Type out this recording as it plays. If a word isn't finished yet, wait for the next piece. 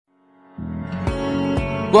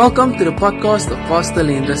Welcome to the podcast of Pastor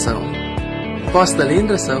Len Russell. Pastor Len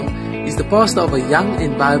Russell is the pastor of a young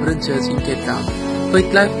and vibrant church in Cape Town,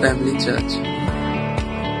 Faith Life Family Church.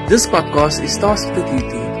 This podcast is tasked with the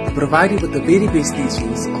duty to provide you with the very best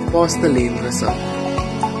teachings of Pastor Len Russell.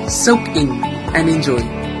 Soak in and enjoy.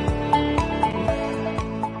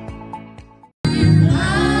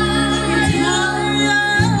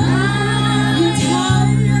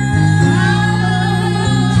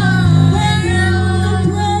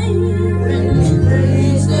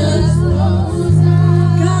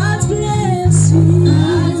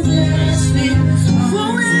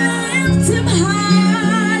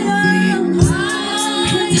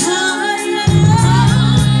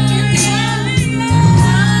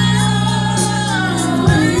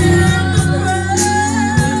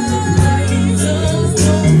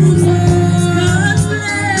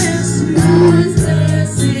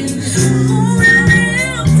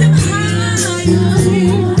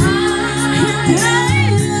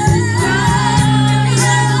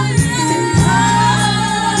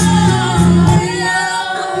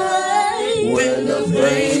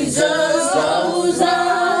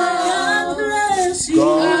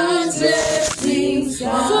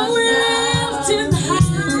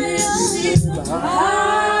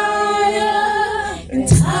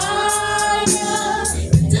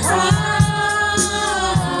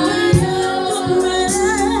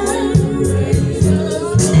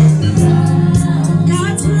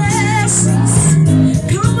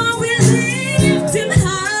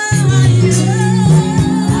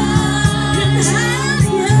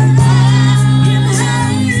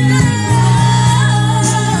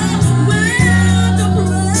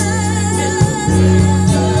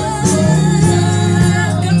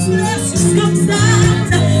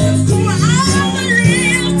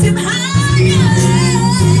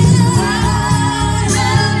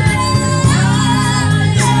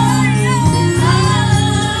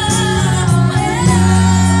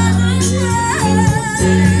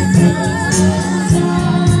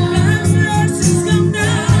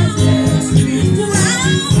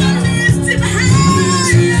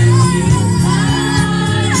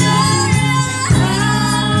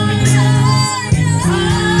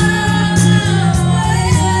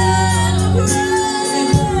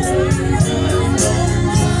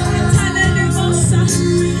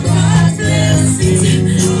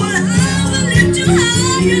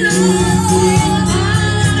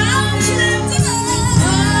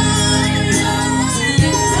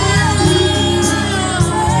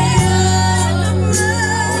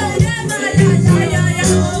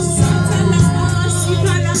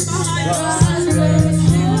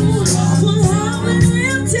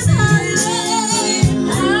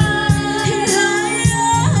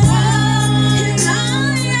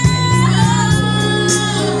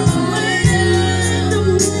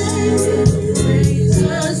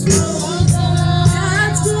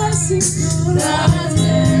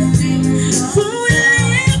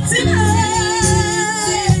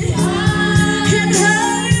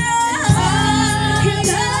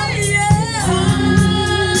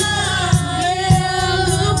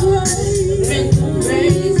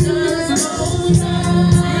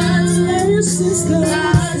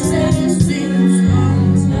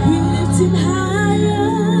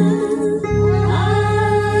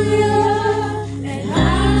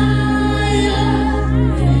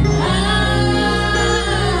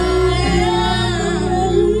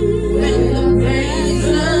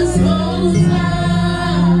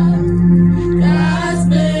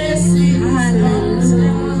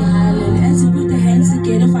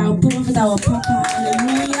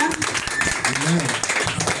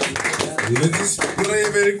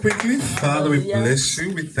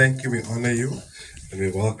 We thank you, we honor you, and we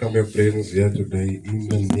welcome your presence here today. In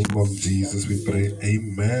the name of Jesus, we pray,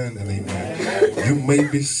 amen and amen. You may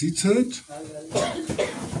be seated.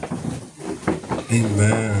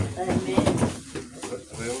 Amen.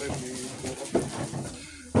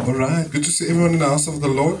 Alright, good to see everyone in the house of the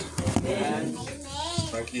Lord.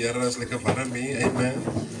 Thank you, Here is lekker warm mee, amen.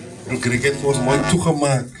 En Greg het vir ons mooi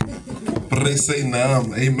toegemaak. Prys sy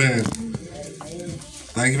naam, amen.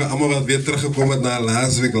 Dank vir allemaal wat weer teruggekom het na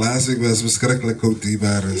laatst week. Laatst week was beskrikkelijk koud hier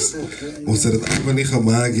waar is. Ons het het allemaal niet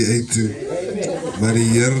gemaakt hier uit toe. Maar die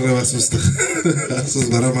Heere was ons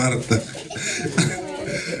warmhartig.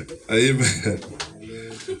 Amen.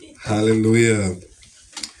 Hallelujah.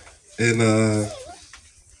 And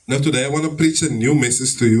now today I want to preach a new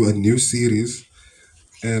message to you, a new series.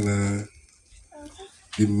 And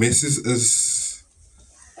the message is,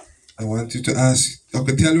 I want you to ask,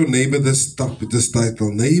 okay, tell your neighbor this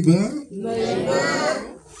title. Neighbor,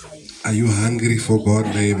 are you hungry for God,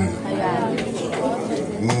 neighbor?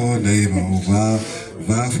 Oh, neighbor.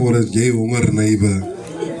 Waarvoor heb jij honger, neighbor?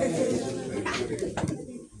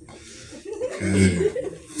 Okay.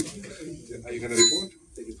 Are you going to record?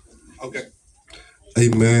 Okay.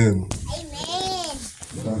 Amen.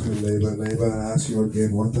 Thank you, neighbor. Neighbor, I ask you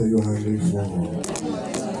again, what are you hungry for?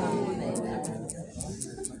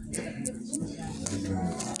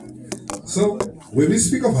 So, when we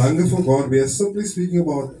speak of hunger for God, we are simply speaking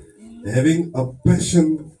about having a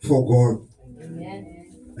passion for God.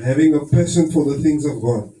 Having a passion for the things of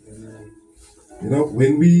God. You know,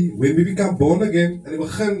 when we become born again, in die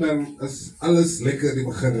begin dan is alles lekker in die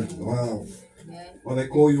begin. Wow. What I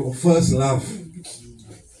call your first love.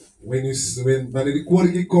 When die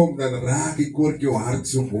koortjie kom, dan raak die koortjie jou hart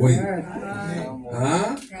so mooi.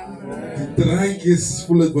 Huh? Die draadjies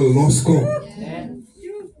voel het wil loskom.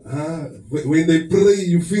 When they pray,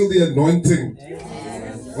 you feel the anointing.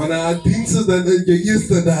 Wanneer hy diens is, dan is jy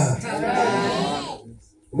eerste daar.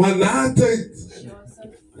 Maar na tyd,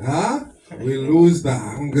 we lose the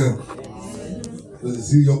hunger.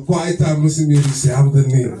 See, your quiet time losing me dieselfde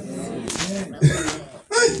nie.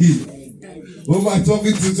 What am I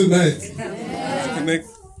talking to tonight? Connect.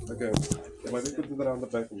 Okay. Maar dit komt er aan de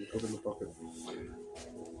back en ook in de pocket.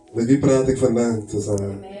 Met wie praat ik vandaag?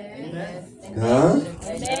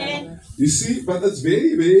 You see, but it's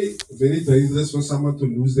very, very, very dangerous for someone to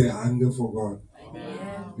lose their hunger for God.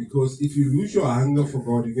 Because if you lose your hunger for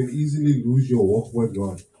God, you can easily lose your walk with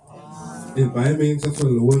God. And by means of a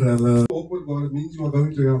lower walk with God, it means you are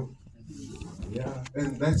going to hell. Yeah,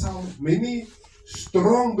 and that's how many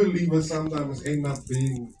strong believers sometimes end up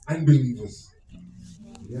being unbelievers.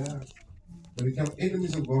 Yeah, they become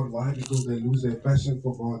enemies of God. Why? Because they lose their passion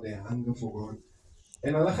for God, their hunger for God.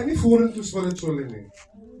 And hulle gaan nie vorentoe spiritually nie.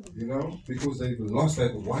 You know, because they've lost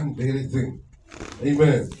that one very thing.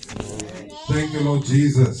 Amen. Thank you, Lord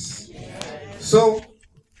Jesus. So,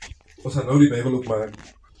 ons gaan nou die Bijbel opmaak.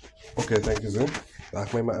 Okay, thank you, sir.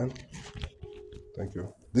 Laat my maar aan. Thank you.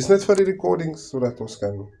 Dis net vir die recordings, sodat ons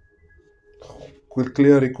kan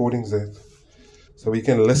clear recordings there. So we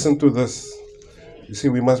can listen to this. You see,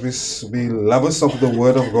 we must be lovers of the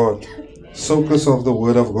Word of God. Soakers of the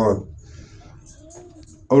Word of God.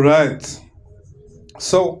 Alright.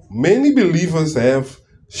 So, many believers have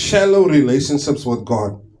shallow relationships with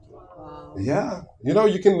God. Yeah. You know,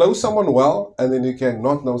 you can know someone well, and then you can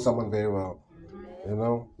not know someone very well. You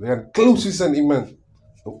know, they are close to an iemand.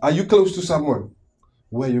 Are you close to someone?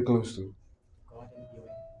 Who are you close to?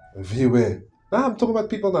 Everywhere. Nah, I'm talking about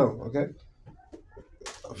people now, okay?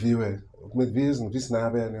 Everywhere. Met wie is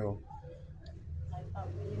nabij aan jou?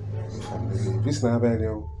 Wie is nabij aan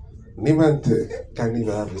jou? Niemand kan niet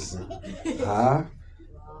waar zijn. Ha?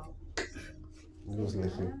 Dat was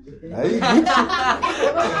lekker. Hey, goed.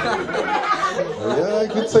 Ja,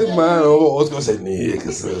 ik weet zijn man. Oh, Oscar zei nee.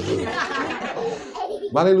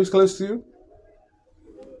 Wanneer who's close to you?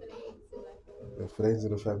 Your friends in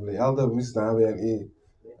the family. Elder, wie is nabij aan je?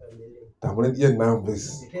 Dat moet niet je naam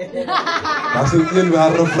wees. Dat is een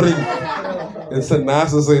ware vriend. En zijn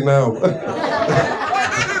naast is zijn naam.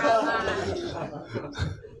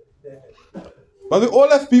 But we all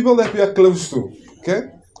have people that we are close to. Okay?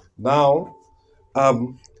 Now,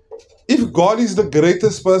 if God is the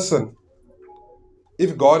greatest person,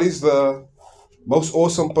 if God is the most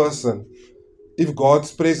awesome person, if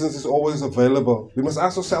God's presence is always available, we must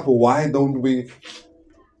ask ourselves, why don't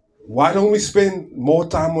we spend more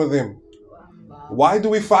time with Him? Why do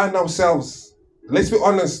we find ourselves, let's be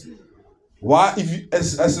honest, why,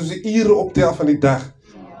 as we ure optel van die dag,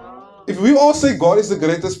 if we all say God is the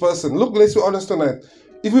greatest person, look, let's be honest tonight,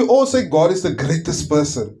 if we all say God is the greatest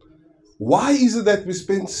person, why is it that we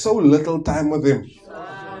spend so little time with Him?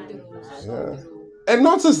 Yeah. And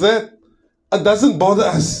not just that, it doesn't bother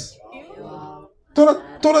us.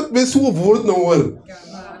 Totdat mens so 'n woord nou hoor.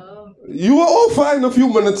 You were all fine a few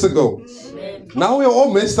minutes ago. Now we're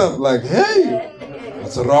all messed up, like, hey,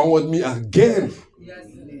 what's wrong with me again?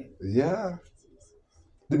 Yeah.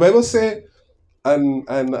 The Bible says in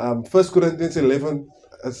 1 Corinthians 11,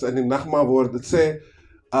 as in die nagmaal woord, dit sê,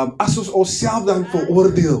 as ons onsself dan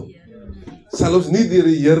veroordeel, sal ons nie deur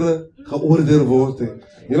die Here geoordeel word nie.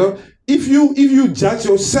 You know, if you judge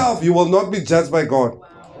yourself, you will not be judged by God.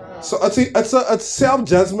 So it's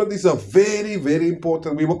self-judgment is a very, very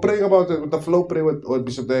important. We were praying about it with the flow prayer with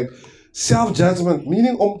Bishop Dave. Self-judgment,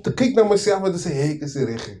 meaning om te kyk na myself en te sê, hey, ek is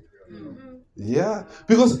reg. Yeah,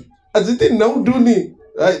 because as dit nou doen nie.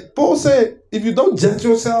 Paul said, if you don't judge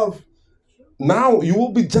yourself, now you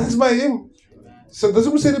will be judged by Him. So dis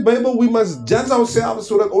hoe sê die Bybel, we must judge ourselves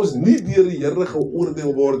sodat ons nie deur die Here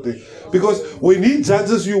geoordeel word nie. Because when He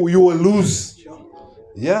judges you, you will lose.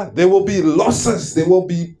 Yeah, there will be losses, there will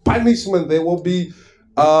be punishment, there will be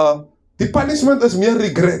the punishment is mere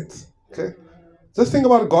regret. Okay? Just think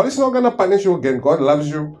about it. God is not gonna punish you again. God loves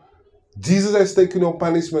you. Jesus has taken your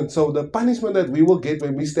punishment. So the punishment that we will get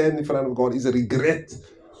when we stand in front of God is a regret.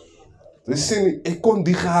 Listen, I kon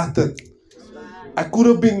die gehad het. I could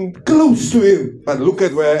have been close to him, but look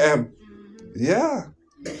at where I am. Yeah.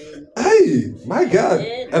 Hey, my God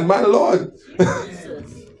and my Lord.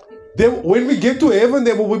 Then when we get to heaven,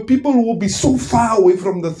 there will be people who will be so far away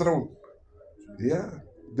from the throne. Yeah.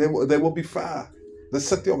 They will be far. The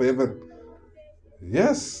city of heaven.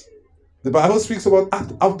 Yes. The Bible speaks about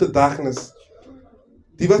outer darkness.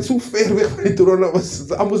 Die wat so ver weg van die troon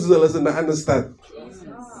was, almost as in the ander stad.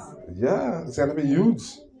 Yeah, it's going to be huge.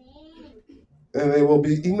 And there will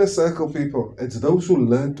be inner circle people. It's those who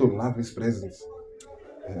learn to love His presence.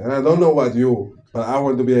 And I don't know about you, but I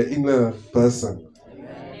want to be an inner person.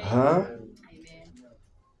 Huh?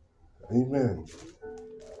 Amen.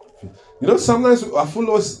 You know, sometimes I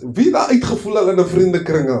feel as wie daar uitgevoel al in 'n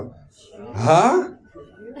vriendekringe. Huh?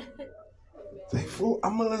 Sy voel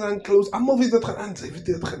almal is aan close, almal weet wat gaan aan, sy weet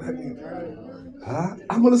dit gaan aan nie. Huh?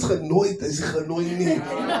 Almal is genooi, hy is genooi nie.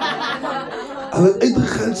 Hulle het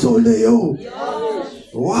uitgegaan sonder jou.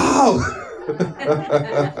 Wow.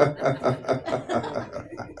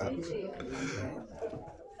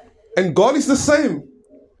 And God is the same.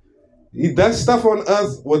 He does stuff on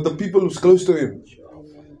earth with the people who's close to Him.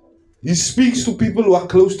 He speaks to people who are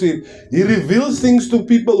close to Him. He reveals things to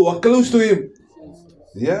people who are close to Him.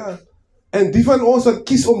 Yeah. En die van ons wat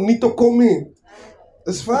kies om nie te kom nie,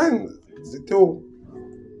 is fijn.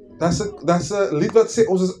 Dat is 'n lied wat sê,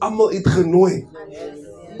 ons is allemaal uitgenooi.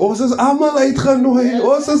 Ons is allemaal uitgenooi.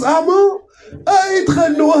 Ons is allemaal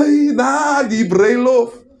uitgenooi na die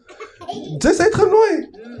bruiloft. Just uitgenooi.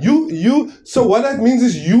 So what that means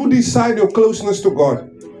is you decide your closeness to God.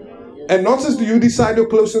 And not just do you decide your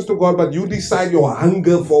closeness to God, but you decide your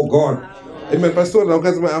hunger for God. Amen. Pastor, nou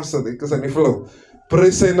kan jy my afsit. Ek is aan die flow.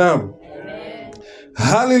 Praise sy naam.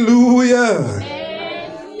 Hallelujah.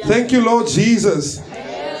 Thank you, Lord Jesus.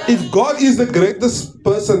 If God is the greatest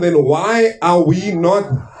person, then why are we not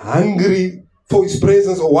hungry for His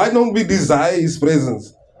presence? Or why don't we desire His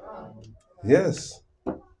presence? Yes.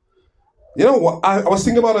 You know, I was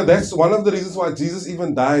thinking about it. That's one of the reasons why Jesus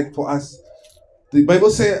even died for us. The Bible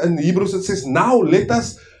says in Hebrews, it says, now let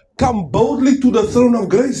us come boldly to the throne of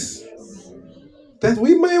grace, that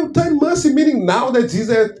we may obtain mercy. Meaning now that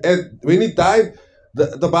Jesus, when He died,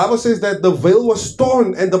 the Bible says that the veil was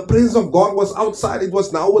torn and the presence of God was outside. It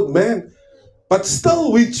was now with man. But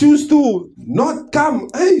still we choose to not come.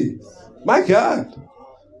 Hey, my God.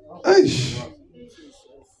 Hey.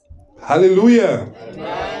 Hallelujah.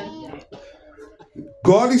 Amen.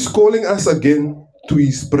 God is calling us again to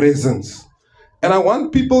His presence. And I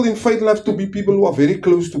want people in Faith Life to be people who are very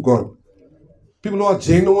close to God. People who are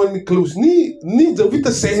genuinely close. Nie hoef jy te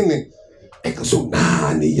sê nie. Ek is so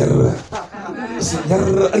na nie, Here. As die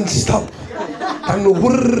Here instap, dan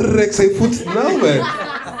hoor ek sy voet. No, man.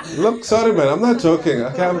 Look, sorry, man. I'm not joking.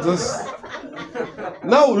 Okay, I'm just...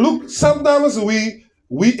 No, look, sometimes we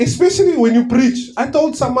especially when you preach. I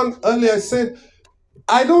told someone earlier, I said,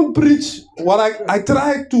 I don't preach what I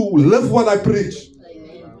try to live what I preach.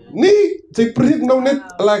 Nee, they preach no net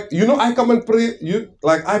like, you know, I come and pray,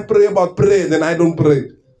 like I pray about prayer, then I don't pray.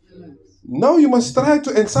 No, you must try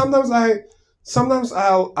to, and sometimes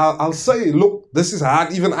I'll say, look, this is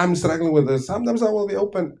hard, even I'm struggling with this. Sometimes I will be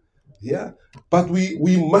open. Yeah. But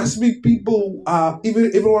we must be people,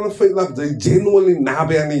 even everyone of Faith Life, they genuinely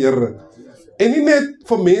naby aan die Here. En nie net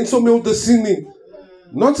vir mense om jou te sien nie.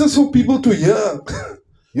 Not just for people to hear.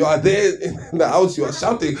 You are there in the house, you are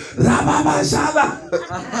shouting, Rababashala.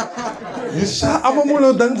 You shout,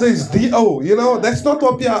 you know, that's not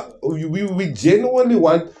what we genuinely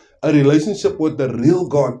want a relationship with the real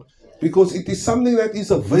God, because it is something that is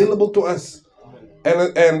available to us.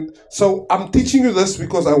 And so I'm teaching you this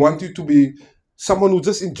because I want you to be someone who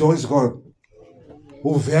just enjoys God,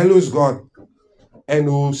 who values God, and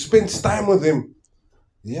who spends time with Him.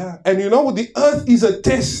 Yeah. And you know, the earth is a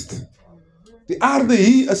test. Die aarde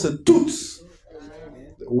hier is 'n toets.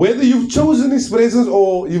 Whether you've chosen His presence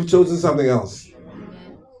or you've chosen something else.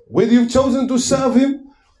 Whether you've chosen to serve Him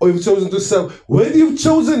or you've chosen to serve. Whether you've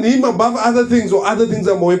chosen Him above other things or other things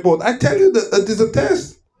are more important. I tell you that it is a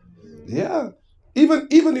test. Yeah. Even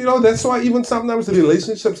you know, that's why even sometimes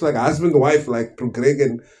relationships like husband-wife, like Greg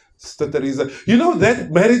and Sister Teresa, you know,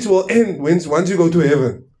 that marriage will end once you go to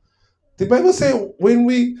heaven. The Bible says when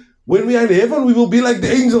we are in heaven, we will be like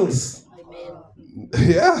the angels.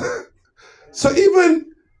 Yeah. So even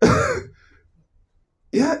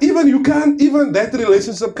Yeah, even that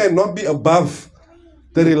relationship cannot be above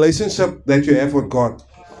the relationship that you have with God.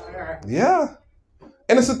 Yeah.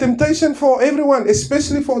 And it's a temptation for everyone,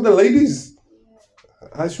 especially for the ladies.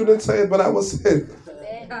 I shouldn't say it, but I will say it.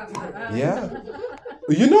 Yeah.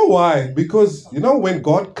 You know why? Because, when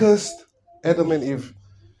God cursed Adam and Eve,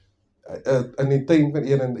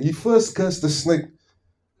 and he first cursed the snake,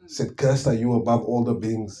 said, "Cursed are you above all the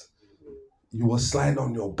beings. You will slide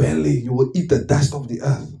on your belly. You will eat the dust of the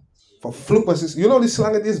earth." For flippers, die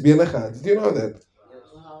slang het eers bene gehad. Did you know that?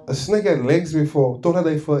 A snake had legs before, totdat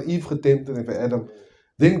hy vir Eve getempted and for Adam.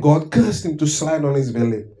 Then God cursed him to slide on his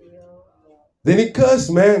belly. Then he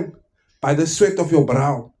cursed man, "By the sweat of your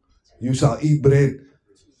brow, you shall eat bread.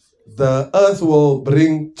 The earth will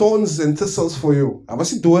bring thorns and thistles for you." Hij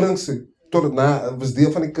was nie dorings, tot het was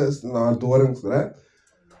deel van die kus, na dorings, right?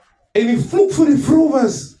 En die vloek vir die vrou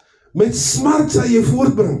was, met smart sal jy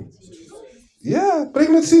voortbring. Yeah,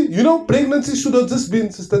 pregnancy. Pregnancy should have just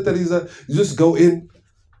been, Sister Teresa, you just go in,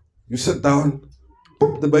 you sit down,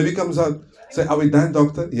 boop, the baby comes out, say, "Are we done,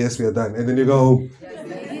 doctor?" "Yes, we are done." And then you go home.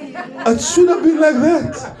 It should have been like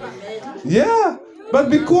that. Yeah, but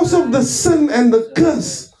because of the sin and the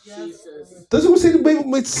curse, that's why we say the baby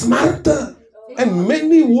made smarter. And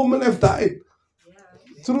many women have died.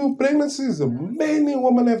 Through pregnancies, many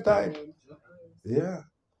women have died. Yeah.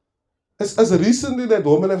 As recently that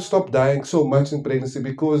women have stopped dying so much in pregnancy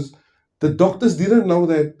because the doctors didn't know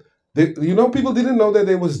that, people didn't know that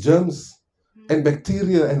there was germs and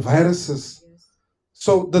bacteria and viruses.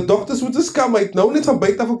 So the doctors would just come uit, nou net van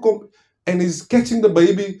buite gekom, and he's catching the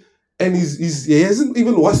baby, and he hasn't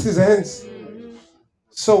even washed his hands.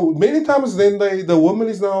 So many times then the woman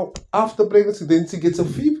is now, after pregnancy, then she gets a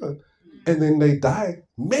fever, and then they die.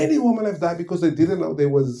 Many women have died because they didn't know there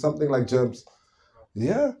was something like germs.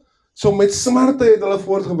 Yeah. So met smarte het hulle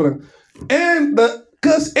voortgebring. And the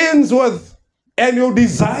curse ends with, and your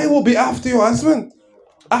desire will be after your husband,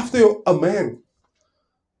 after a man.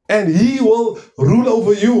 And he will rule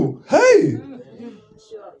over you. Hey!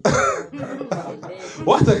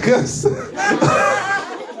 What a curse!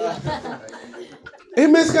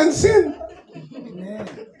 Een mens kan sien.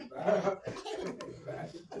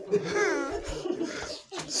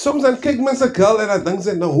 Soms dan kyk mense 'n girl en dan dink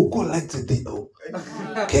sy, nou hoekom lyk sy die ou?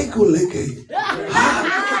 Kyk hoe lyk hy.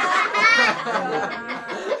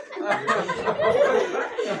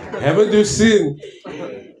 Haven't you seen?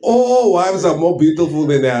 All wives are more beautiful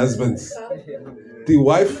than their husbands. The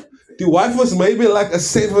wife was maybe like a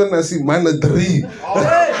 7 as die man a 3.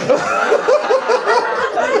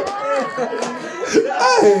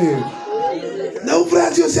 Hey, nou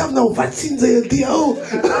praat yourself nou, wat sien sy in die ou?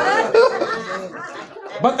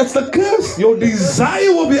 But it's the curse. Your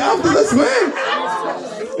desire will be after this man.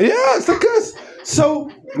 Yeah, it's the curse.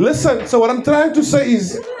 So, listen. So what I'm trying to say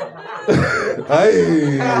is,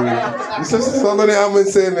 hey, somebody I'm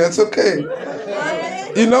saying that's okay.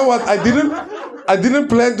 You know what? I didn't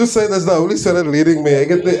plan to say that's the Holy Spirit leading me.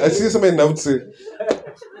 I see some notes.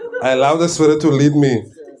 I allow the Spirit to lead me.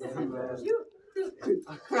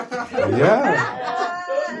 Yeah.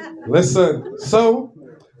 Listen. So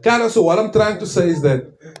what I'm trying to say is that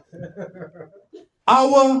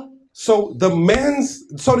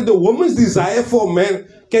the woman's desire for a man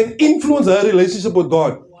can influence her relationship with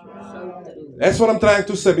God. That's what I'm trying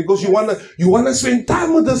to say, because you wanna spend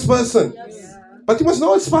time with this person. But you must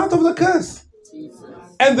know it's part of the curse.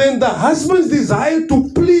 And then the husband's desire to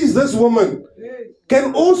please this woman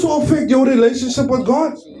can also affect your relationship with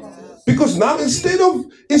God. Because now instead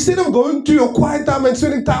of going to your quiet time and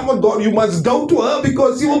spending time with God, you must go to her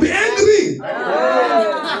because he will be angry.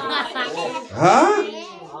 Huh?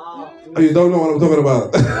 Oh, you don't know what I'm talking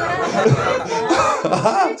about.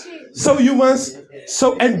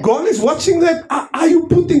 And God is watching that. Are you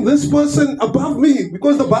putting this person above me?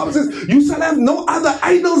 Because the Bible says, you shall have no other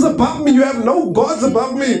idols above me. You have no gods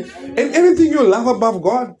above me. And anything you love above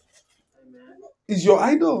God is your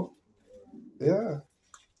idol. Yeah.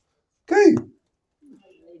 Okay.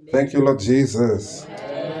 Thank you, Lord Jesus.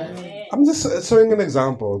 I'm just showing an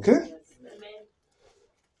example, okay?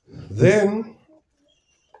 Then,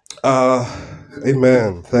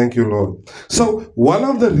 amen. Thank you, Lord. So, one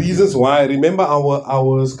of the reasons why, remember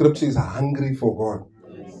our scripture is hungry for God.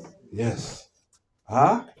 Yes.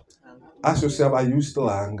 Huh? Ask yourself, are you still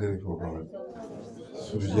hungry for God?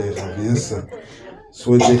 So jy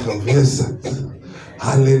gewees het.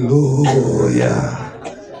 Halleluja.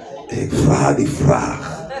 Ek vra die vraag.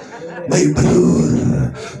 My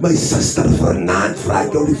broer, my suster vanaand vra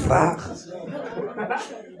jou die vraag.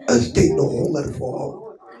 Is jy nog honger vir hom?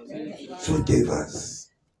 So jy was.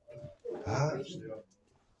 Huh?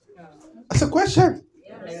 That's a question.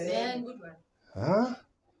 Huh?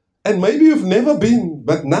 And maybe you've never been,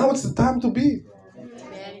 but now it's the time to be.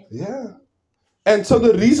 Yeah. And so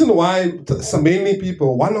the reason why so many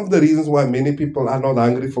people, one of the reasons why many people are not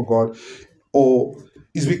hungry for God, or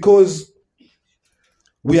is because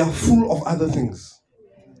we are full of other things.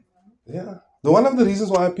 Yeah. One of the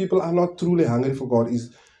reasons why people are not truly hungry for God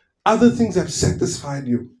is other things have satisfied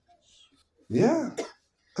you. Yeah.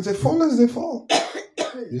 As they fall as they fall.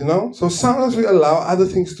 So sometimes we allow other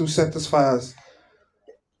things to satisfy us.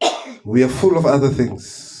 We are full of other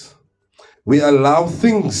things. We allow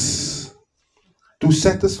things to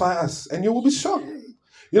satisfy us. And you will be shocked.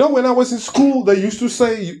 When I was in school, they used to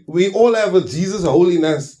say, we all have a Jesus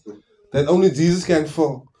holiness that only Jesus can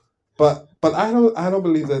fill. But I don't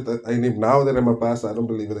believe that. And now that I'm a pastor, I don't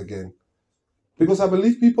believe it again. Because I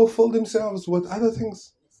believe people fill themselves with other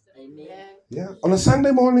things. Amen. Yeah. On a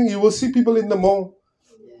Sunday morning, you will see people in the mall.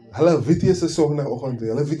 Hulle VTS is so na oggend.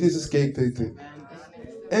 Hulle VTS is kyk tyd.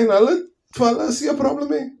 En hulle see 'n problem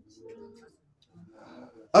mee.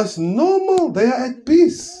 As normal, they are at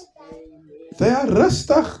peace. They are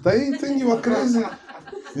rustig. They think you are crazy.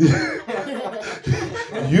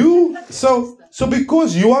 So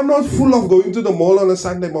because you are not full of going to the mall on a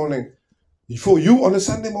Sunday morning, for you on a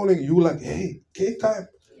Sunday morning, you like, hey, cake time,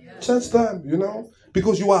 church time,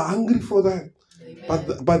 because you are hungry for that.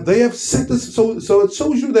 But they have satisfied, so it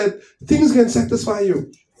shows you that things can satisfy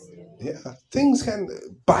you. Yeah,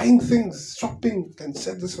 buying things, shopping can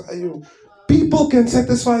satisfy you. People can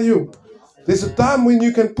satisfy you. There's a time when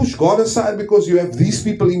you can push God aside because you have these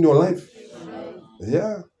people in your life.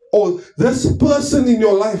 Yeah. Or this person in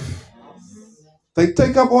your life. They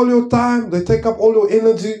take up all your time. They take up all your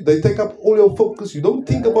energy. They take up all your focus. You don't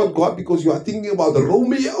think about God because you are thinking about the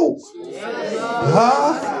Romeo.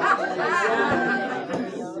 Huh?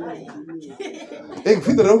 Ik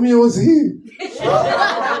vind Romeo is hier.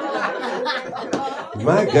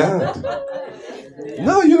 My God.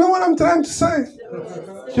 No, you know what I'm trying to say?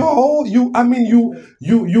 You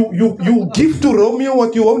give to Romeo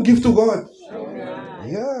what you won't give to God.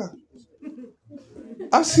 Yeah.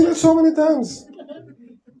 I've seen it so many times.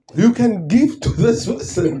 You can give to this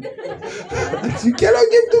person. You cannot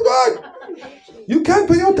give to God. You can't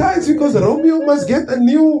pay your tithes because Romeo must get a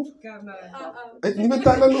new...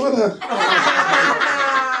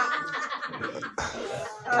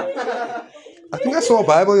 I think I saw a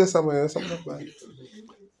Bible here somewhere. Something like that.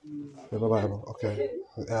 You have a Bible, okay.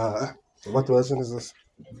 What version is this?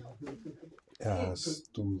 Yeah, it's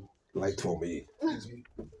too light for me.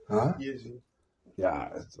 Huh? Yeah,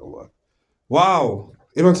 it's over. Wow!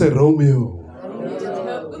 Everyone say Romeo.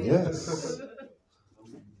 Yes.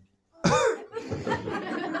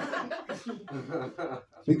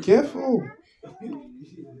 Be careful.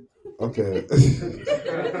 Okay.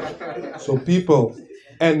 So people,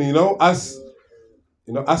 and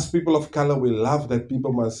us people of color, we love that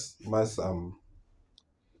people must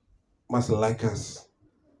like us.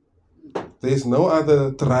 There's no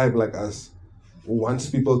other tribe like us who wants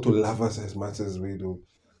people to love us as much as we do.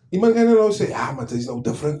 Iemand can now say, but there's no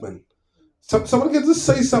different, man. Someone can just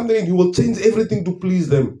say something and you will change everything to please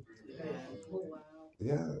them.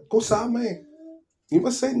 Yeah. Go samen. You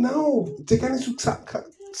must say, no. Jy kan nie so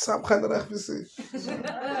saam gaan reg wees.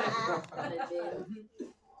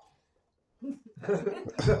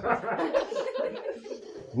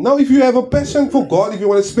 Now, if you have a passion for God, if you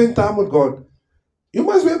want to spend time with God, you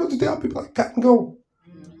must be able to tell people, I can't go.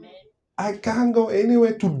 I can't go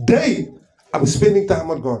anywhere. Today, I'm spending time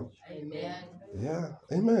with God. Amen. Yeah,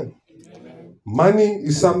 amen. Money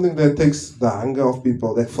is something that takes the hunger of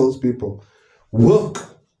people, that fills people. Work.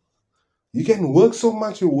 You can work so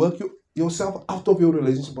much, you work yourself out of your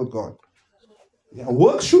relationship with God. Yeah,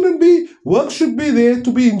 work should be there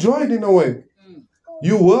to be enjoyed in a way.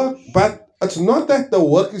 You work, but it's not that the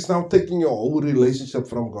work is now taking your whole relationship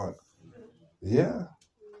from God. Yeah.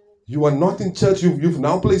 You are not in church. You've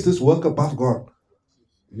now placed this work above God.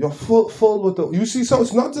 You're full with you see, so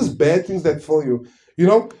it's not just bad things that fill you.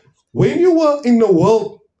 When you were in the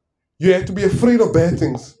world, you had to be afraid of bad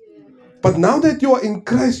things. But now that you are in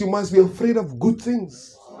Christ, you must be afraid of good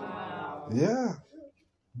things. Wow. Yeah.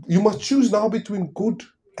 You must choose now between good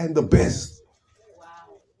and the best.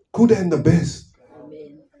 Wow. Good and the best.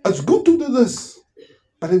 Amen. It's good to do this,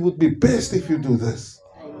 but it would be best if you do this.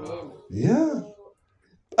 Amen. Yeah.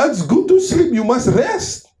 It's good to sleep. You must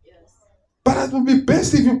rest. Yes. But it would be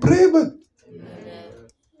best if you pray. But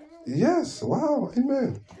yes. Wow.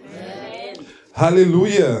 Amen. Amen.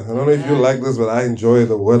 Hallelujah. I don't know if you like this, but I enjoy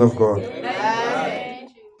the word of God. Amen.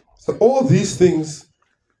 So all these things,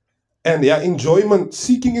 and enjoyment,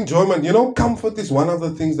 seeking enjoyment. Comfort is one of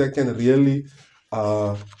the things that can really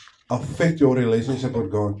affect your relationship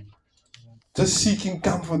with God. Just seeking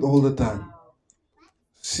comfort all the time,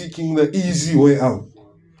 seeking the easy way out,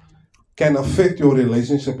 can affect your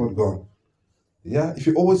relationship with God. Yeah, if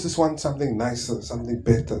you always just want something nicer, something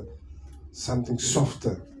better, something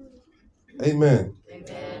softer. Amen.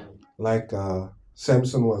 Like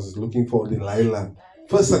Samson was looking for Delilah.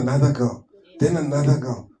 First another girl, then another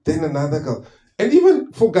girl, then another girl. And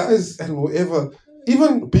even for guys and whoever,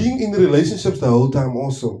 even being in relationships the whole time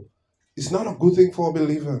also, it's not a good thing for a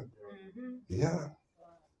believer. Yeah.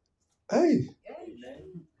 Hey.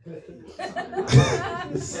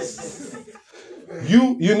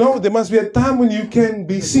 You know, there must be a time when you can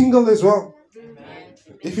be single as well.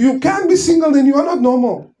 If you can't be single, then you are not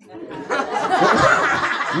normal.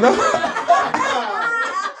 No.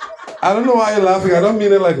 I don't know why you're laughing. I don't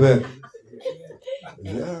mean it like that.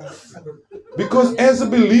 Yeah. Because as a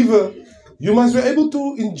believer, you must be able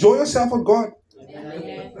to enjoy yourself with God.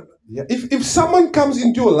 Yeah. If someone comes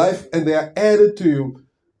into your life and they are added to you,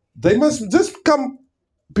 they must just come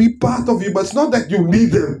be part of you, but it's not that you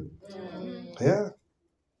need them. Yeah.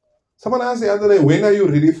 Someone asked the other day, when are you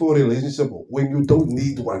ready for a relationship? When you don't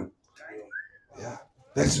need one. Yeah.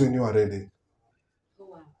 That's when you are ready.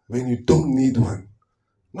 When you don't need one.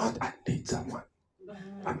 Not, I need someone.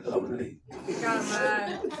 I'm lonely.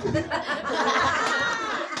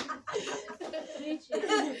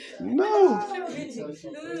 No.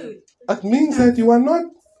 It means that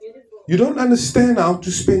you don't understand how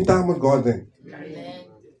to spend time with God then.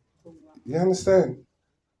 You understand?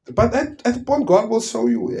 But at the point, God will show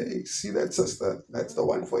you, hey, see that sister? That's the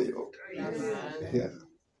one for you. Yeah.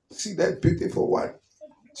 See that beautiful one?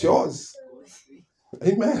 It's yours.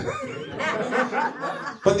 Amen.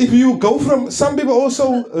 But if you go from, some people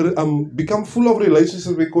also become full of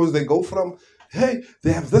relationships because they go from, hey,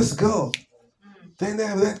 they have this girl, then they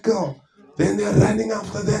have that girl, then they are running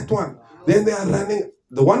after that one, then they are running.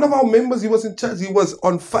 The one of our members, he was in church, he was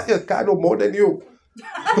on fire, kind of more than you.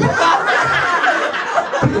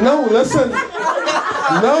 No, listen.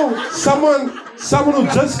 No, someone who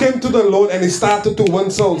just came to the Lord and he started to win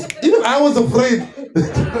souls. Even I was afraid.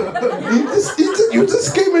 You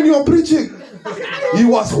just came and you are preaching. He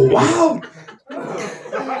was wild.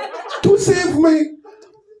 To save me.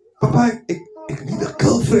 Papa, ik need a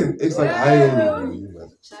girlfriend. It's like,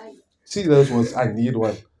 see, those ones, I need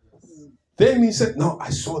one. Then he said, no,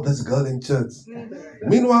 I saw this girl in church.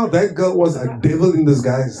 Meanwhile, that girl was a devil in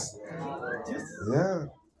disguise. Yeah.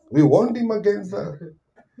 We warned him against her.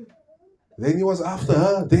 Then he was after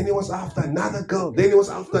her. Then he was after another girl. Then he was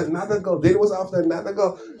after another girl. Then he was after another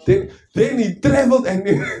girl. Then he traveled and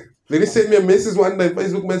then he sent me a message one day,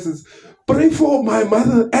 Facebook message. Pray for my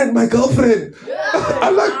mother and my girlfriend.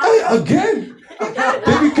 I'm like, hey, again.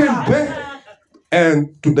 Then he came back.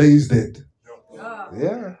 And today he's dead.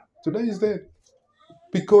 Yeah, today he's dead.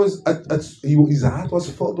 Because his heart was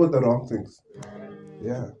filled with the wrong things.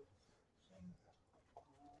 Yeah.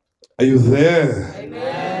 Are you there?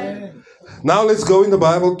 Amen. Now let's go in the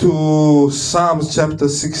Bible to Psalms chapter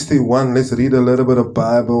 61. Let's read a little bit of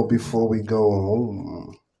Bible before we go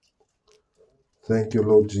home. Thank you,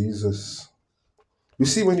 Lord Jesus. You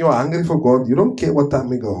see, when you are hungry for God, you don't care what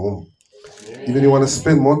time you go home. Even you want to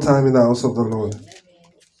spend more time in the house of the Lord.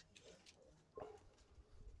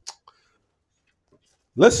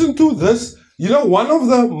 Listen to this. You know, one of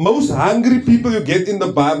the most hungry people you get in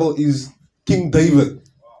the Bible is King David.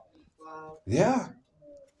 Yeah.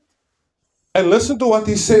 And listen to what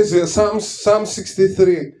he says here, Psalm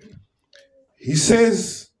 63. He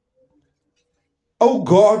says, oh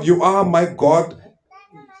God, you are my God.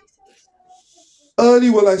 Early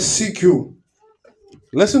will I seek you.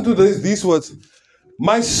 Listen to these words.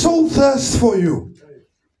 My soul thirsts for you.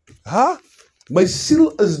 Huh? My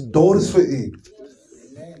siel is dors vir u.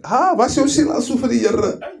 Ha, was jou siel al so vir die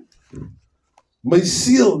Here? My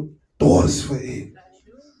siel dors vir u.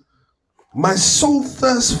 My soul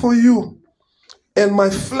thirsts for you, and my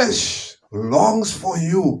flesh longs for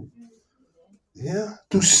you. Yeah,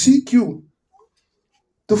 to seek you,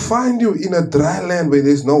 to find you in a dry land where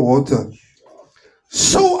there's no water.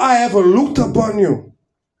 So I have looked upon you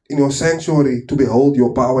in your sanctuary to behold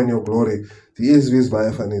your power and your glory. The ESV is by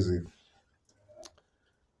Ephanizi.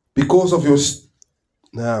 Because of your...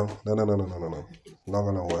 No. Not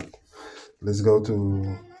gonna work. Let's go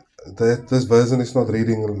to... This version is not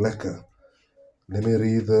reading lekker. Let me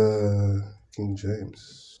read the King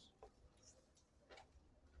James.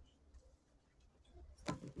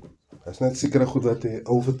 That's not seker goed dat die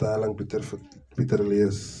ou vertaling Pieter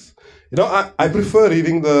lees. You know, I prefer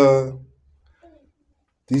reading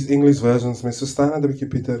these English versions. Mens verstaan het 'n bietjie,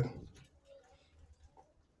 Pieter.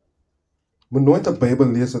 Moet nooit 'n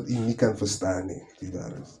Bybel lees wat u nie kan verstaan nie, die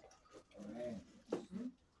daar is.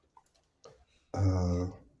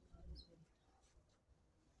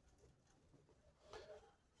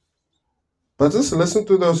 But just listen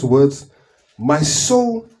to those words. My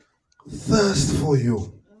soul thirsts for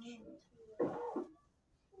you.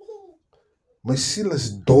 My siel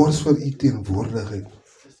is dors vir u teenwoordigheid.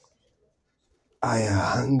 I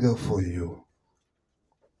hunger for you.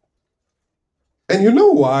 And you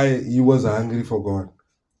know why he was hungry for God?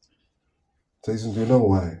 Jason, do you know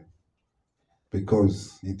why?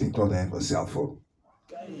 Because he did not have a cell phone.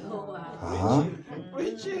 Uh-huh.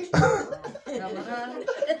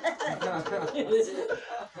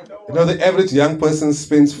 You know, the average young person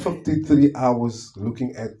spends 53 hours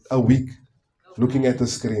a week looking at the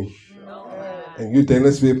screen. And you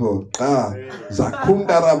tennis people,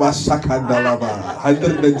 Zakundaraba Sakandalaba,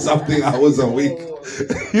 100 and something hours a week.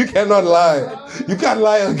 You cannot lie. You can't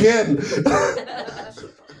lie again.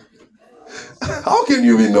 How can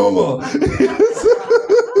you be normal?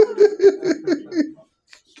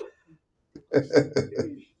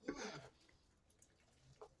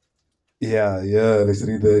 Yeah, let's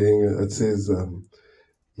read the English. It says,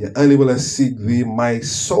 early will I seek thee, my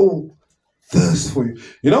soul thirsts for you.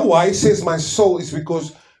 You know why it says my soul? Is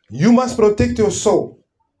because you must protect your soul.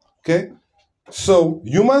 Okay? So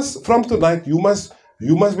you must, from tonight, you must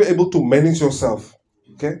be able to manage yourself.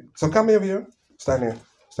 Okay? So come over here. Stand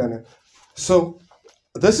here. So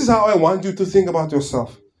this is how I want you to think about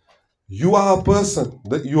yourself. You are a person.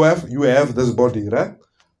 You have this body, right?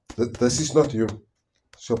 This is not you.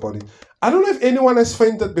 It's your body. I don't know if anyone has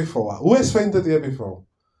fainted before. Who has fainted here before?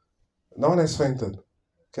 No one has fainted.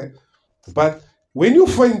 Okay? But when you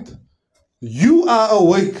faint, you are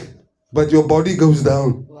awake, but your body goes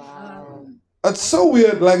down. Wow. It's so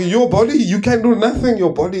weird. Like your body, you can do nothing.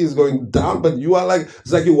 Your body is going down, but you are like,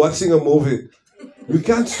 it's like you're watching a movie. You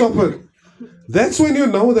can't stop it. That's when you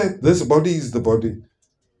know that this body is the body.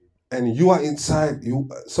 And you are inside.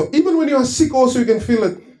 So even when you are sick also, you can feel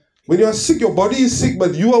it. When you are sick, your body is sick,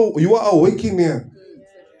 but you are awake in here.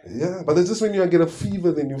 Yeah, but it's just when you get a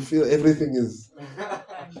fever, then you feel everything is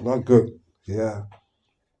not good. Yeah.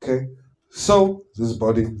 Okay. So, this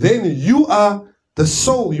body. Then you are the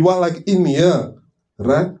soul. You are like in here.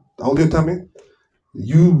 Right? Hold your tummy.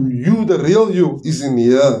 You, the real you, is in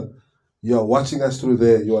here. You are watching us through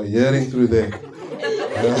there. You are hearing through there.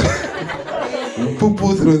 You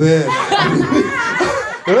poo-poo through there.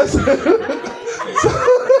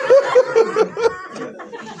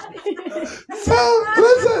 So,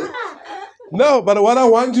 listen. No, but what I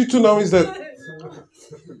want you to know is that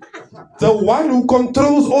the one who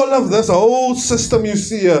controls all of this, whole system you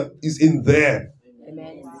see here, is in there.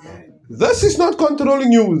 Amen. This is not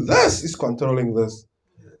controlling you. This is controlling this.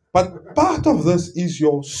 But part of this is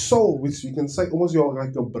your soul, which you can say almost your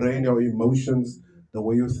brain, your emotions, the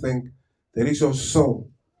way you think. That is your soul,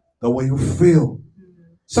 the way you feel.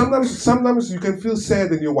 Sometimes you can feel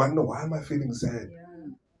sad and you wonder, why am I feeling sad?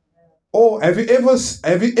 Or have you ever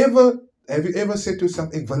said to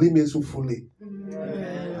yourself, ek wil nie meer so voel nie?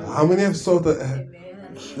 How many have thought that?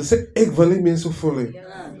 They say, ek wil nie meer so voel nie.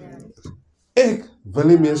 Ek wil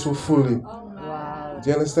nie meer so voel nie. Do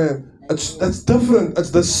you understand? That's different.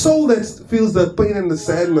 It's the soul that feels the pain and the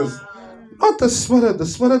sadness. Not the spirit. The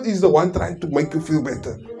spirit is the one trying to make you feel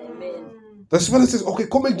better. The spirit says, okay,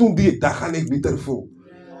 kom ek doen dit, dan gaan ek beter voel.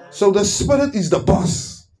 So the spirit is the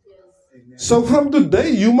boss. So from today,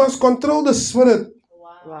 you must control the spirit.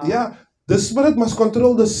 Wow. Yeah, the spirit must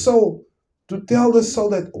control the soul to tell the soul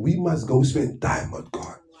that we must go spend time with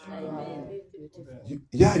God.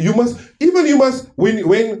 Yeah, you must,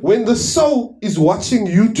 when the soul is watching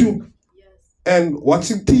YouTube and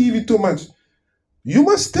watching TV too much, you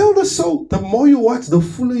must tell the soul, the more you watch, the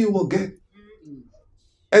fuller you will get.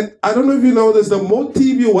 And I don't know if you know this, the more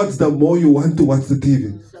TV you watch, the more you want to watch the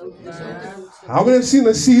TV. How many have seen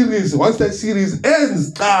a series? Once that series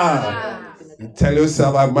ends, you tell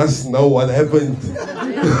yourself, I must know what happened.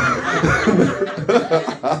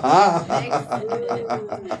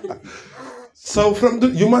 So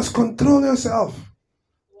you must control yourself.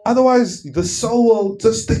 Otherwise, the soul will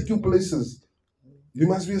just take you places. You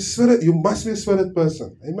must be a spirit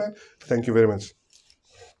person. Amen. Thank you very much.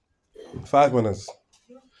 5 minutes.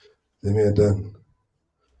 Then we are done.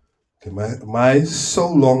 Okay, my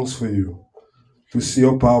soul longs for you to see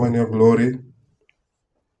your power and your glory.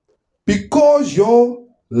 Because your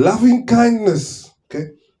loving kindness,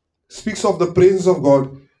 okay, speaks of the presence of God,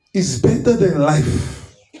 is better than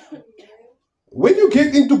life. When you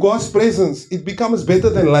get into God's presence, it becomes better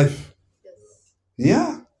than life.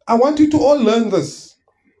 Yeah, I want you to all learn this.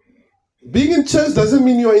 Being in church doesn't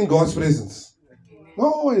mean you're in God's presence.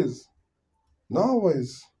 Not always. Not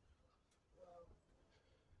always.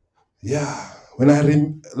 Yeah. When I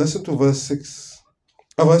listen to verse 6.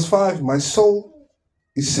 Verse 5. My soul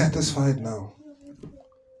is satisfied now.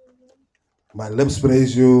 My lips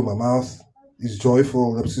praise you. My mouth is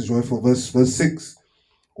joyful. Lips is joyful. Verse 6.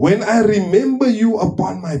 When I remember you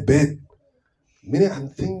upon my bed. Meaning I'm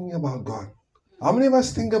thinking about God. How many of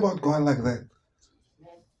us think about God like that?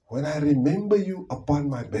 When I remember you upon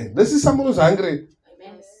my bed. This is someone who's hungry.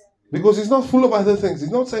 Because he's not full of other things.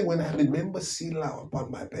 He's not saying, when I remember Sila upon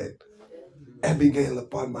my bed. Abigail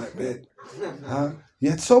upon my bed. Huh? He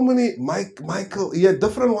had so many, Michael, he had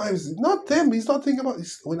different wives. Not them. He's not thinking about it.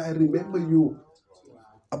 When I remember you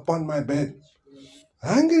upon my bed.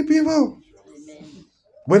 Hungry people.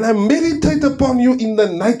 When I meditate upon you in the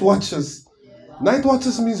night watches. Night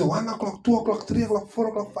watches means 1 o'clock, 2 o'clock, 3 o'clock, 4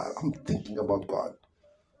 o'clock, 5. I'm thinking about God.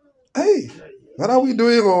 Hey, what are we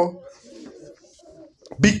doing? Oh?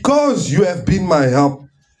 Because you have been my help.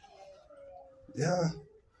 Yeah.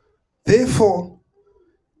 Therefore,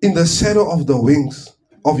 in the shadow of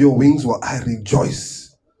your wings will I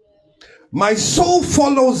rejoice. My soul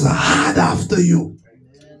follows hard after you.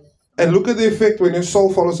 And look at the effect when your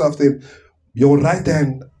soul follows after him. Your right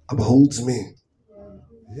hand upholds me.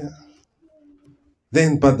 Yeah.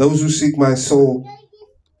 Then, but those who seek my soul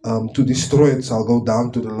to destroy it shall go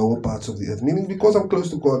down to the lower parts of the earth. Meaning, because I'm close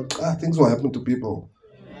to God, things will happen to people.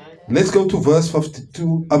 Let's go to verse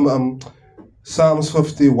 52. Psalms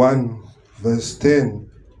 51, verse 10.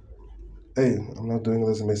 Hey, I'm not doing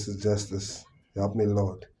this message justice. Help me,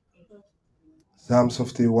 Lord. Psalms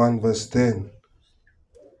 51, verse 10.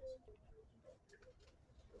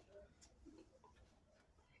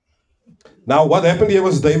 Now, what happened here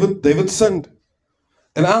was David sinned.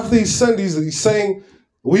 And after he sinned, he's saying,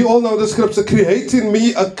 we all know the scripture, create in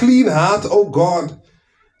me a clean heart, O God,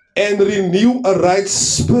 and renew a right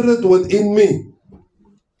spirit within me.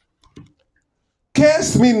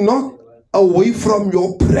 Cast me not away from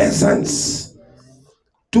your presence.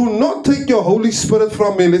 Do not take your Holy Spirit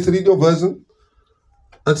from me. Let's read your version.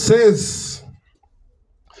 It says,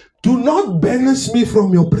 do not banish me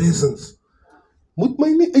from your presence. Moet my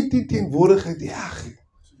nie uit die teenwoordigheid jaag.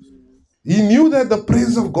 He knew that the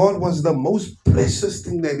presence of God was the most precious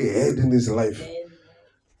thing that he had in his life.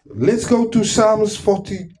 Let's go to Psalms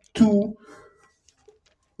 42,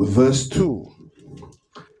 verse 2.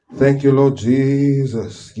 Thank you, Lord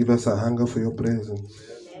Jesus. Give us a hunger for your presence.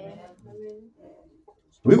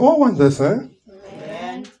 We all want this, huh?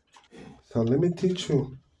 So let me teach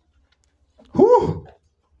you. Whew.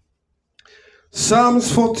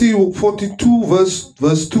 Psalms 42,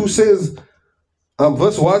 verse 2 says,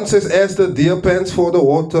 verse 1 says, as the deer pants for the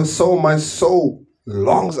water, so my soul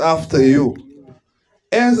longs after you.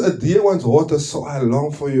 As a deer wants water, so I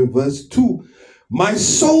long for you. Verse 2, my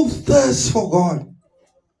soul thirsts for God,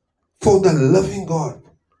 for the living God.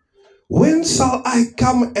 When shall I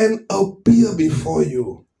come and appear before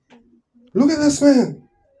you? Look at this man.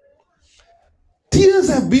 Tears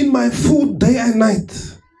have been my food day and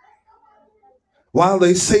night, while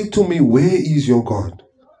they say to me, where is your God?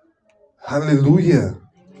 Hallelujah.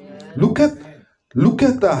 Look at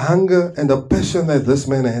the hunger and the passion that this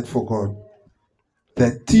man had for God.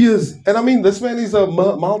 That tears, and I mean, this man is a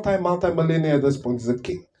multi-millionaire at this point. He's a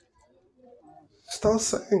king. Still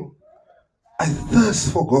saying, I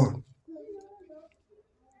thirst for God.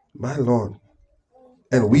 My Lord.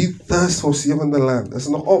 And we thirst for sevende land. Dis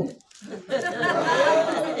nog op.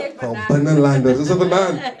 Van binnenlanders. Is dit 'n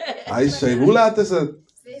land? Hy sê, hoe laat is dit?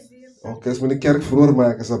 6 uur. Okay, as my die kerk vroeër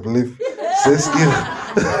maak asseblief. 6 uur.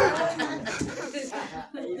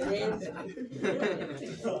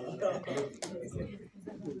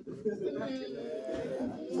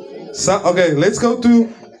 So, okay, let's go to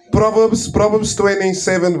Proverbs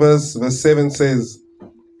 27 verse 7 says,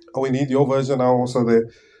 oh, we need your version now also there.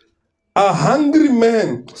 A hungry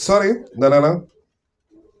man, no.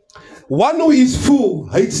 One who is full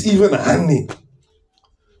hates even honey.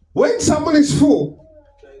 When someone is full,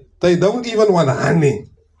 they don't even want honey.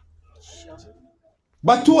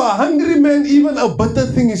 But to a hungry man, even a bitter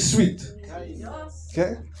thing is sweet.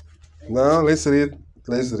 Okay? Now let's read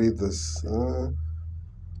this.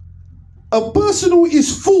 A person who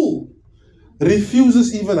is full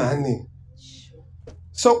refuses even honey.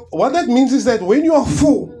 So what that means is that when you are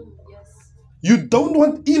full, you don't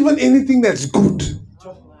want even anything that's good.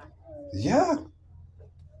 Yeah.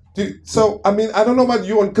 So, I mean, I don't know about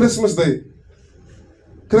you on Christmas Day.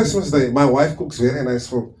 My wife cooks very nice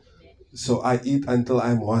food. So I eat until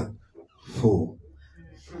I'm what? Full.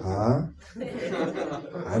 Huh?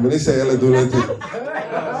 I'm going to say,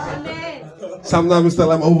 Sometimes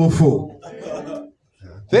till I'm overfull.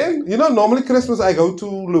 Then, normally Christmas I go to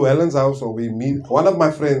Llewellyn's house or we meet one of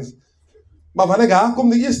my friends. Maar wanneer ik aankom,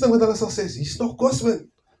 de eerste ding wat hulle sal sê is, hier's nog kos, man.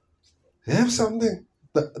 Have something.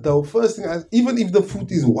 The first thing, even if the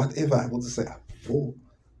food is whatever, I want to say, I'm full.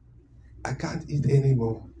 I can't eat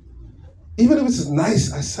anymore. Even if it's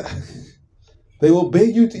nice, I say, they will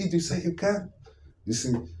beg you to eat. You say, you can't. You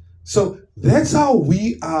see. So that's how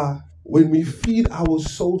we are when we feed our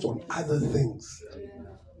souls on other things.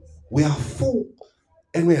 We are full.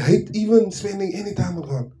 And we hate even spending any time with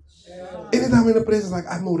God. Anytime in the presence, like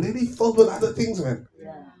I'm already filled with other things, man.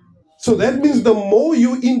 So that means the more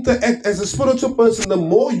you interact as a spiritual person, the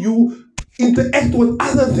more you interact with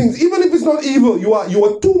other things. Even if it's not evil, you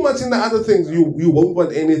are too much in the other things. You won't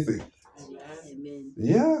want anything.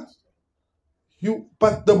 Yeah.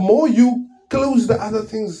 But the more you close the other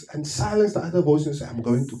things and silence the other voices and say, I'm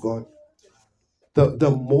going to God. The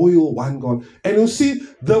more you'll want God. And you see,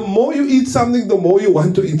 the more you eat something, the more you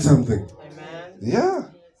want to eat something. Amen. Yeah.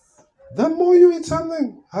 The more you eat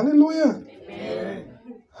something. Hallelujah. Amen.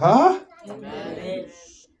 Huh? Amen.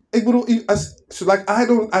 I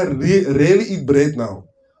rarely eat bread now.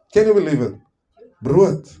 Can you believe it?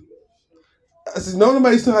 Brood. As ik nou naar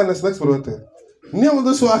mij toe ga, dan is niks brood. Niemand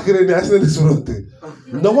is zo agressief, hij is niks brood.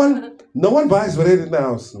 No one buys bread in the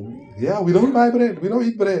house. Yeah, we don't buy bread. We don't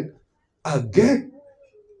eat bread. Again,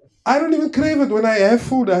 I don't even crave it when I have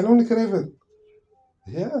food. I don't crave it.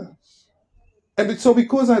 Yeah. And so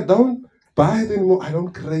because I don't buy it anymore, I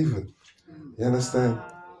don't crave it. You understand?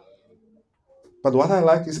 But what I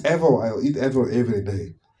like is Evo. I'll eat Evo every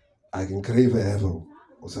day. I can crave Evo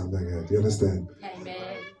or something like that. You understand? Amen.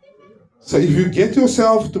 So if you get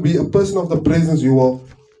yourself to be a person of the presence, you will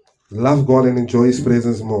love God and enjoy His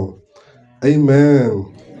presence more. Amen.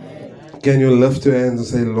 Can you lift your hands and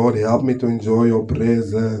say, Lord, help me to enjoy your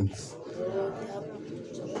presence.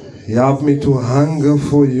 Help me to hunger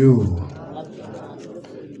for you.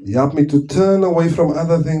 Help me to turn away from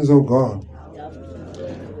other things, oh God,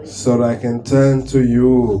 so that I can turn to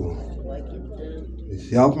you.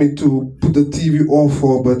 Help me to put the TV off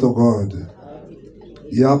for a bit, oh God.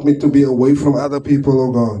 Help me to be away from other people,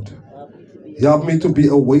 oh God. Help me to be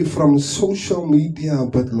away from social media a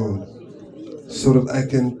bit, Lord, so that I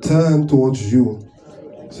can turn towards you,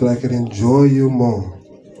 so that I can enjoy you more.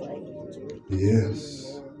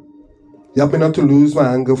 Yes. Help me not to lose my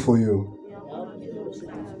hunger for you.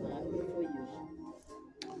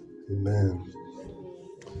 Amen.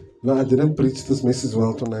 No, I didn't preach this message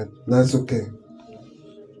well tonight. That's okay.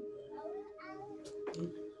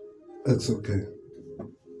 It's okay.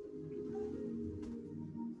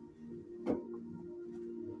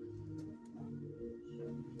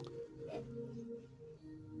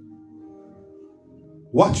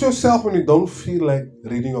 Watch yourself when you don't feel like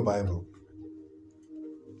reading your Bible.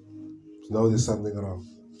 Now there's something wrong.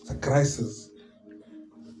 It's a crisis.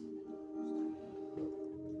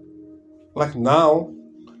 Like now,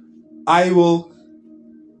 I will.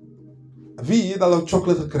 Wie het al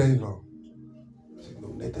chocolate gekregen nou? Ik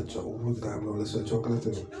nog net dat zo overgaan, nou is chocolate.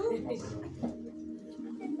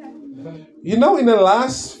 You know, in the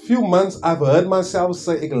last few months, I've heard myself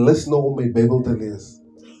say, ik lees nou om mijn Bijbel te lezen.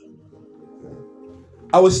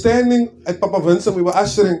 I was standing at Papa Vincent, we were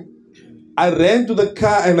ushering. I ran to the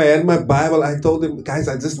car and I had my Bible. I told him, guys,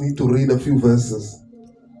 I just need to read a few verses.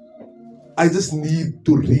 I just need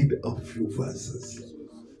to read a few verses.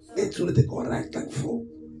 It's so that they correct and full.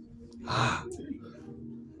 My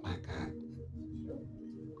God.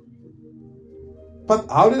 But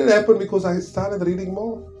how did it happen? Because I started reading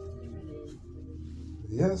more.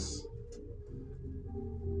 Yes.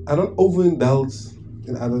 I don't overindulge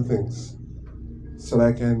in other things, so that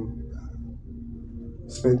I can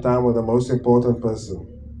spend time with the most important person.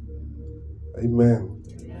 Amen.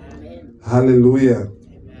 Amen. Hallelujah.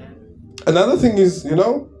 Amen. Another thing is, you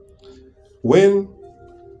know, when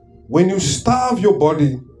you starve your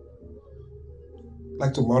body,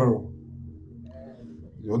 like tomorrow,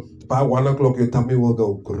 by 1 o'clock your tummy will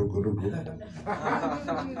go guru, guru, guru.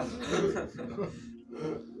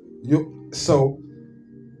 So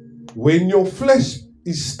when your flesh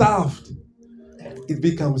is starved, it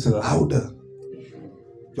becomes louder.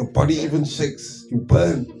 Your body even shakes. You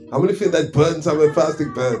burn. How many feel that burn? Some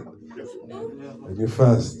fasting burn. When you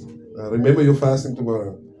fast. Remember you're fasting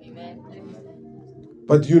tomorrow.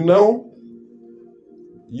 But you know,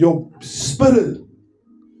 your spirit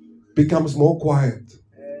becomes more quiet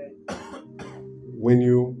when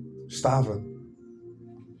you starve it.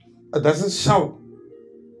 It doesn't shout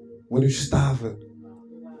when you starve it.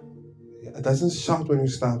 It doesn't shout when you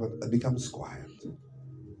starve it. It becomes quiet.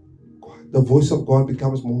 The voice of God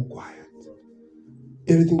becomes more quiet.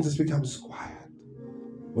 everything just becomes quiet.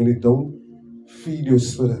 When you don't feed your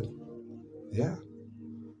spirit. Yeah.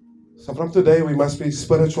 So from today, we must be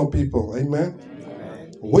spiritual people. Amen.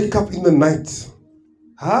 Wake up in the night.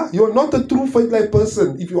 Huh? You're not a true faith-like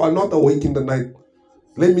person if you are not awake in the night.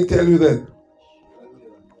 Let me tell you that.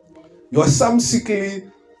 You are some sickly,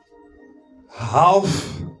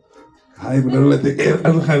 half.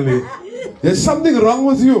 There's something wrong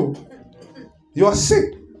with you. You are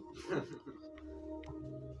sick.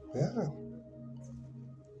 Yeah.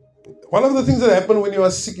 One of the things that happen when you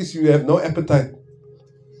are sick is you have no appetite.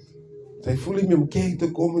 They fully me okay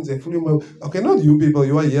to come and they fully me. Okay, not you people,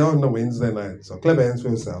 you are here on a Wednesday night. So clap hands for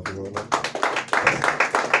yourself. You know.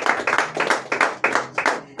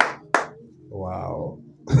 Wow.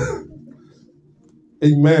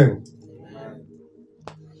 Amen.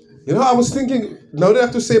 You know, I was thinking, now they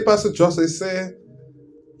have to say, Pastor Josh, they say,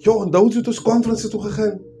 yo, don't you to conference to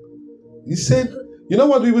gaan? He said, you know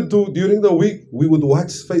what we would do during the week? We would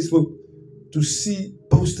watch Facebook to see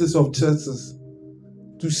posters of churches.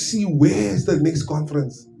 To see where's the next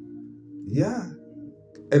conference. Yeah.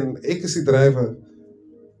 And ek is die driver.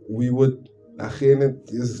 We would, again,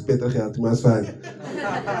 this is better geld, maar it's fine.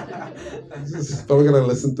 I'm going to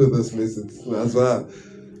listen to this message. That's why.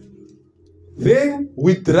 Then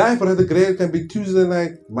we drive for the grave. It can be Tuesday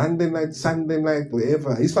night, Monday night, Sunday night,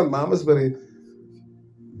 wherever. He's from Mamasbury.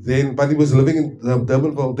 Then, but he was living in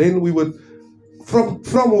Durbanville. Then we would,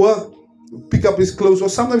 from work, pick up his clothes, or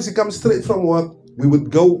sometimes he comes straight from work. We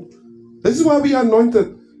would go. This is why we are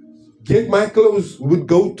anointed. Get my clothes. We would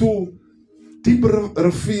go to Deep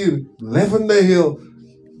Rivier, Lavender Hill,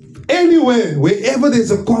 anywhere, wherever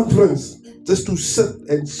there's a conference, just to sit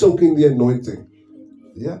and soak in the anointing.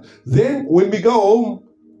 Yeah. Then when we go home,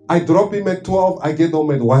 I drop him at 12. I get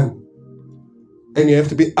home at 1, and you have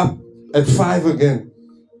to be up at 5 again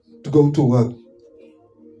to go to work.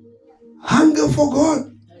 Hunger for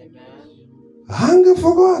God. Hunger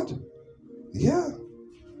for God. Yeah.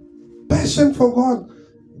 Passion for God.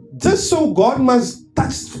 Just so God must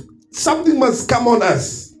touch, something must come on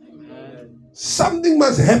us. Something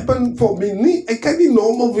must happen for me. I can't be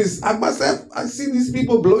normal with. I see these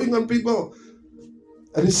people blowing on people,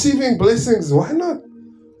 receiving blessings. Why not?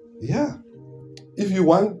 Yeah. If you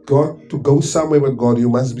want God to go somewhere with God, you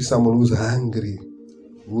must be someone who's hungry.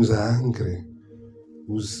 Who's hungry.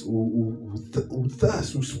 Who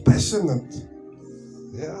thirsts, who's passionate.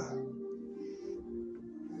 Yeah.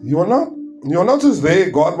 You're not just there,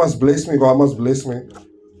 God must bless me, God must bless me.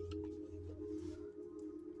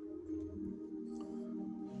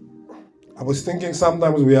 I was thinking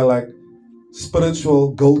sometimes we are like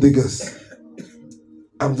spiritual gold diggers.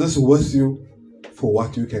 I'm just with you for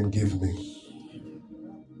what you can give me.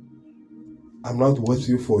 I'm not with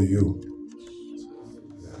you for you.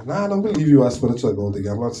 No, I don't believe you are spiritual gold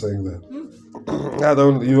digger. I'm not saying that.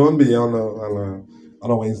 You won't be on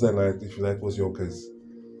a Wednesday night if that was your case.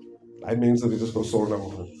 I mean, so we just go so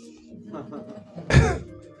now.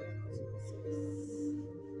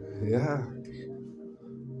 Yeah.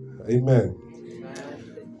 Amen.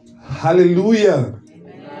 Hallelujah.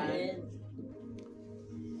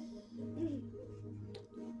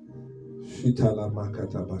 Shitala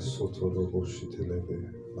makata basoto robo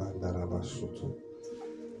shitelebe mandara basoto.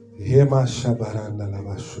 Hema shabaranda la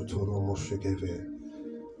basoto romo shigeve.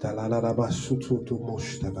 Talala la basoto to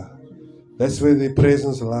moshtaba. That's where the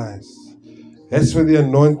presence lies. That's where the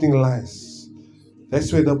anointing lies.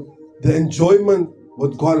 That's where the enjoyment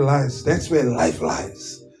with God lies. That's where life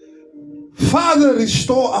lies. Father,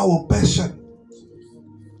 restore our passion.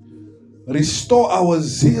 Restore our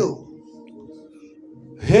zeal.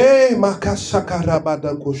 Hey,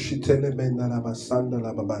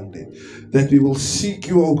 that we will seek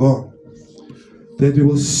you, O God. That we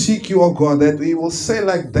will seek you, O God. That we will say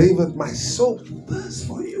like David, my soul thirsts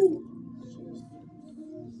for you.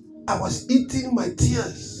 I was eating my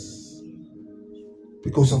tears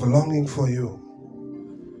because of longing for you.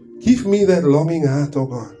 Give me that longing heart, oh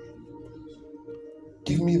God.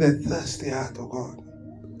 Give me that thirsty heart, oh God.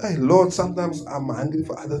 Hey, Lord, sometimes I'm hungry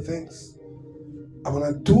for other things. I want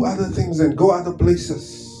to do other things and go other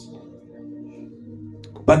places.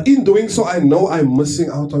 But in doing so, I know I'm missing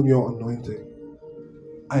out on your anointing.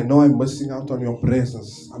 I know I'm missing out on your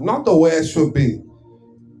presence. I'm not the way I should be.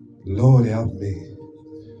 Lord, help me.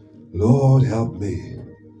 Lord, help me.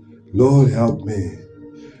 Lord, help me.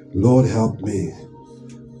 Lord, help me.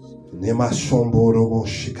 Nema shomboro mo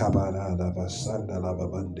shikabara da basanda la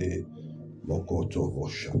babande mokoto mo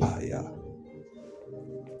shapaya.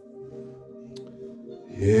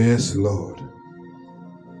 Yes, Lord.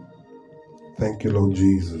 Thank you, Lord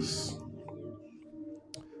Jesus.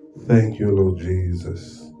 Thank you, Lord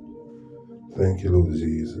Jesus. Thank you, Lord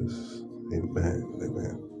Jesus. Amen.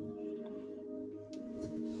 Amen.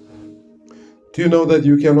 Do you know that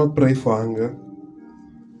you cannot pray for hunger?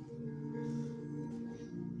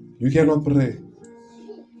 You cannot pray.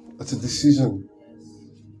 It's a decision.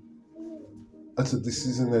 It's a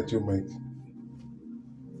decision that you make.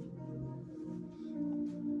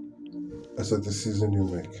 It's a decision you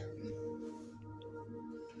make.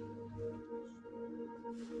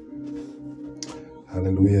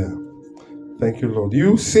 Hallelujah. Thank you, Lord.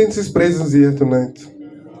 You sense His presence here tonight.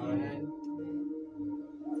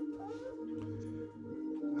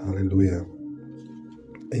 Hallelujah.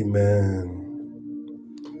 Amen.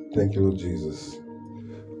 Thank you, Lord Jesus.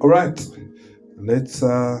 All right. Let's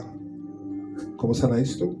come on,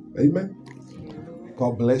 nice too. Amen.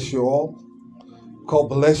 God bless you all. God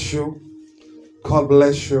bless you. God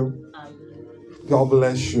bless you. God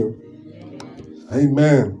bless you.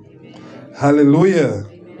 Amen. Hallelujah.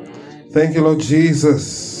 Thank you, Lord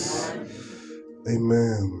Jesus.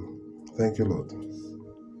 Amen. Thank you, Lord.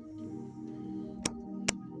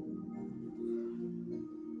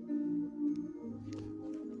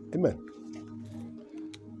 Amen.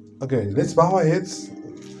 Okay, let's bow our heads.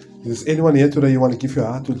 Is anyone here today you want to give your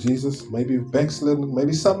heart to Jesus? Maybe you've backslidden.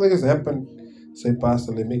 Maybe something has happened. Say,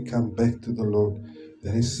 Pastor, let me come back to the Lord.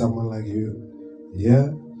 There is someone like you.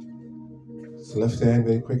 Yeah? So lift your hand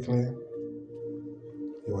very quickly.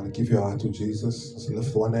 You want to give your heart to Jesus? So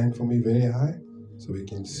lift one hand for me very high so we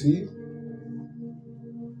can see.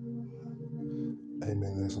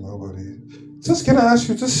 Amen. There's nobody. Just can I ask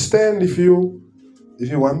you, just stand if you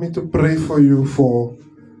want me to pray for you for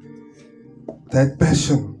that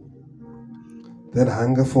passion, that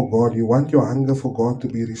hunger for God. You want your hunger for God to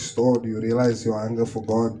be restored. You realize your hunger for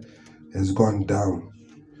God has gone down.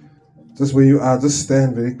 Just where you are, just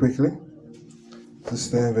stand very quickly. Just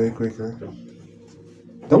stand very quickly.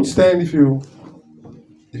 Don't stand if you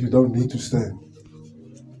don't need to stand.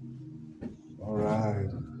 All right.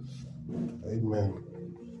 Amen.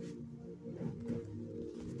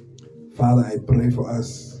 Father, I pray for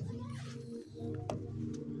us.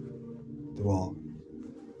 Well,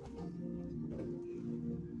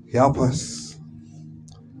 help us.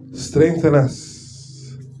 Strengthen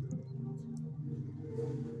us.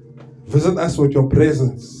 Visit us with your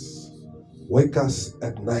presence. Wake us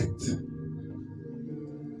at night.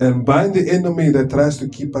 And bind the enemy that tries to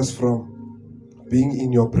keep us from being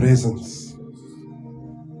in your presence.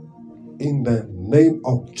 In the name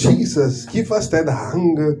of Jesus, give us that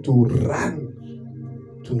hunger to run.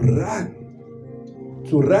 To run.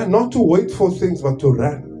 To run, not to wait for things, but to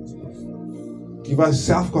run. Give us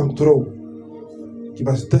self-control. Give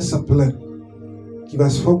us discipline. Give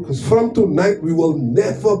us focus. From tonight, we will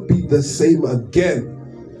never be the same again.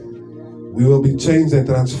 We will be changed and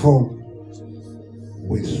transformed.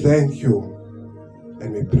 We thank you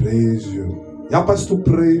and we praise you. Help us to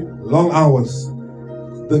pray long hours.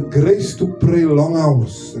 The grace to pray long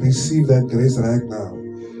hours. Receive that grace right now.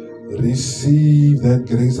 Receive that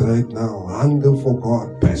grace right now. Hunger for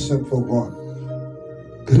God. Passion for God.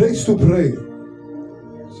 Grace to pray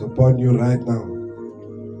is upon you right now.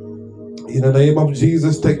 In the name of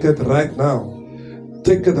Jesus, take it right now.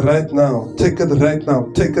 Take it right now. Take it right now.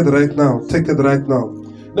 Take it right now. Take it right now.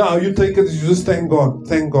 Now you take it, you just thank God.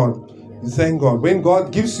 Thank God. You thank God. When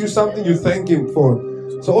God gives you something, you thank Him for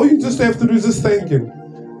it. So all you just have to do is just thank Him.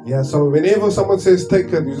 Yeah, so whenever someone says take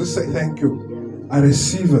it, you just say thank you. I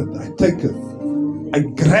receive it. I take it. I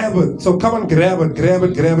grab it. So come and grab it. Grab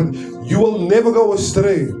it. Grab it. You will never go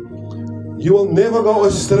astray. You will never go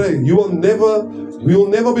astray. We will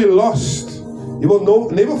never be lost. You will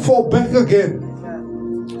never fall back again.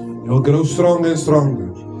 You will grow stronger and stronger.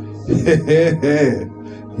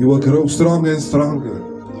 You will grow stronger and stronger.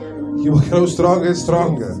 You will grow stronger and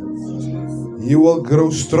stronger. You will grow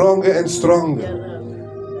stronger and stronger.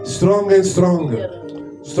 Stronger and stronger.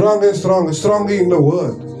 Stronger and stronger. Stronger in the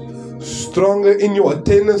word. Stronger in your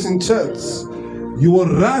attendance in church. You will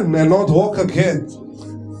run and not walk again.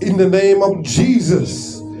 In the name of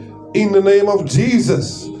Jesus. In the name of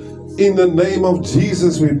Jesus. In the name of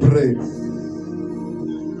Jesus we pray.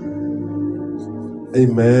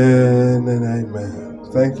 Amen and amen.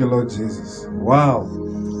 Thank you, Lord Jesus. Wow.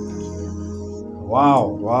 Wow.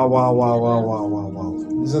 Wow, wow, wow, wow, wow, wow,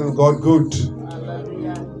 wow. Isn't God good?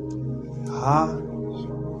 Huh?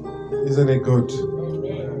 Isn't it good?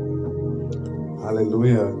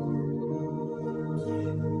 Hallelujah.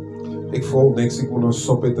 Ik voel niks, ik moet nog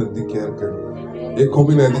soppen in die kerken. Ik kom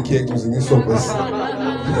in naar die kerk, dus ik niet soppen.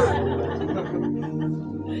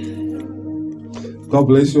 God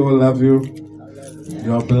bless you, I love you.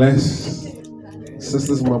 You are blessed.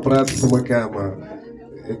 sisters maar praten ze elkaar, maar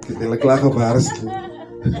ik wil klaar op haar.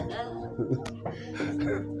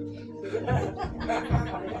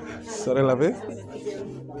 Sorry, love.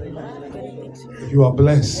 You are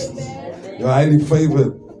blessed. You are highly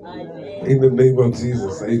favored. In the name of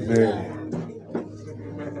Jesus. Amen.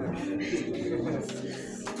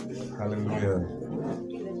 Hallelujah.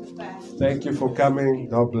 Thank you for coming.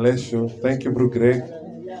 God bless you. Thank you, Bro Greg.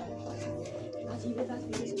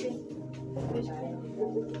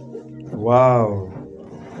 Wow.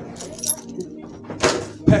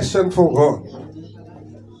 Passion for God.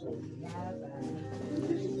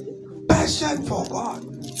 Passion for God.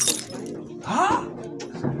 Huh?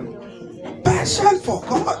 Passion for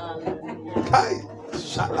God. Kai,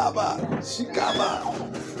 Shalaba, Shikaba,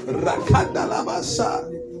 Rakandalabasa,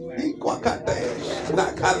 Ikwakate,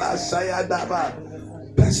 Nakala Sayadaba.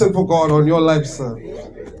 Passion for God on your life, sir.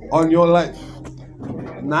 On your life.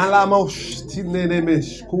 Nalamosh,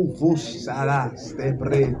 Tinenemesh, Kuvush, Saras,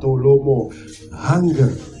 Tebre, Tolomo.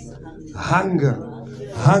 Hunger, hunger,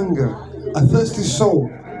 hunger. A thirsty soul.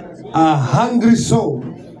 A hungry soul.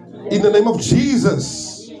 In the name of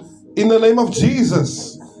Jesus. In the name of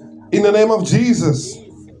Jesus. In the name of Jesus.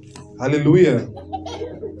 Hallelujah.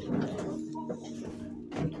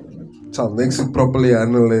 Sal niks ek properly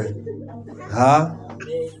handle. Huh?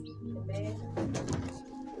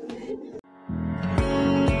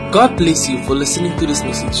 God bless you for listening to this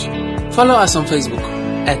message. Follow us on Facebook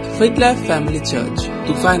at Faith Life Family Church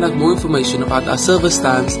to find out more information about our service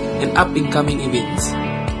times and up-and-coming events.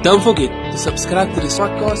 Don't forget to subscribe to this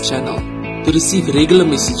podcast channel to receive regular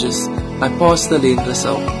messages by Pastor Len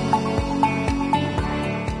Russell.